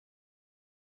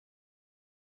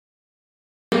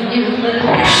He was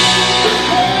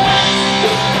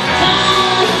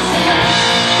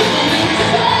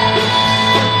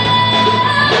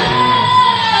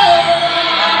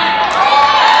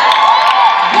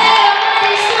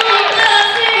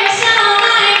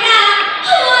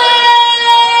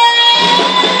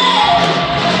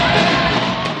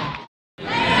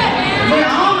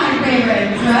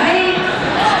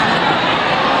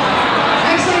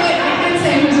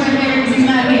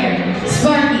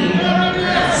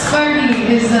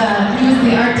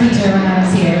the art teacher when I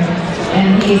was here,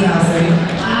 and he's awesome.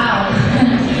 Wow.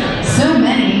 So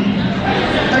many.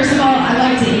 First of all, I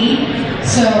like to eat,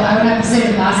 so I would have to say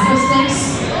the gospel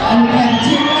sticks and the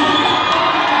cafeteria.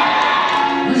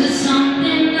 Was it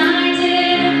something I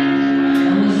did?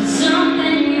 Or was it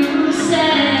something you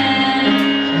said?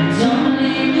 Don't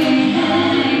leave me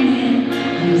hanging.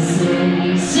 You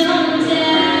say so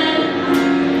dead.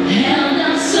 Held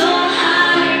up so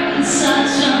high in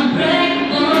such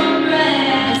unbreakable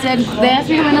breath. They asked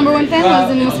me who my #1 fan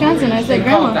was in Wisconsin. I said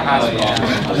Grandma.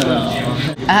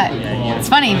 It's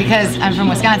funny because I'm from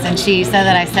Wisconsin. She said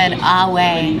that I said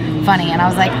away funny, and I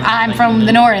was like, I'm from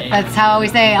the north. That's how we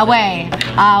say away,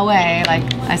 away. Like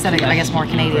I said, I guess more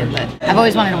Canadian. But I've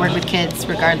always wanted to work with kids,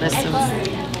 regardless of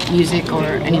music or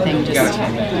anything. Just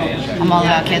I'm all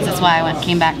about kids. That's why I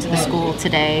came back to the school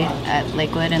today at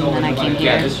Lakewood, and then I came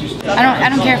here. I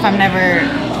don't care if I'm never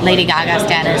Lady Gaga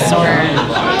status or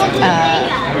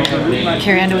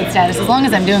Carrie Underwood status. As long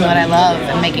as I'm doing what I love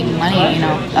and making money, you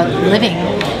know, a living,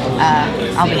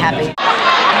 I'll be happy.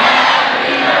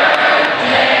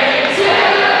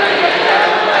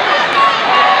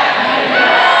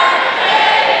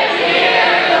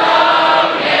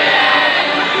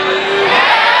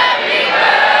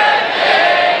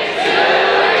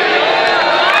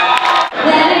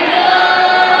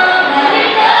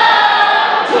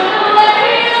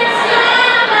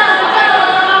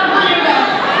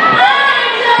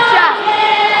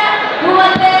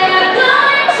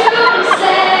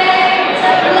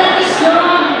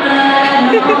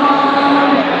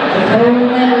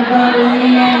 Everybody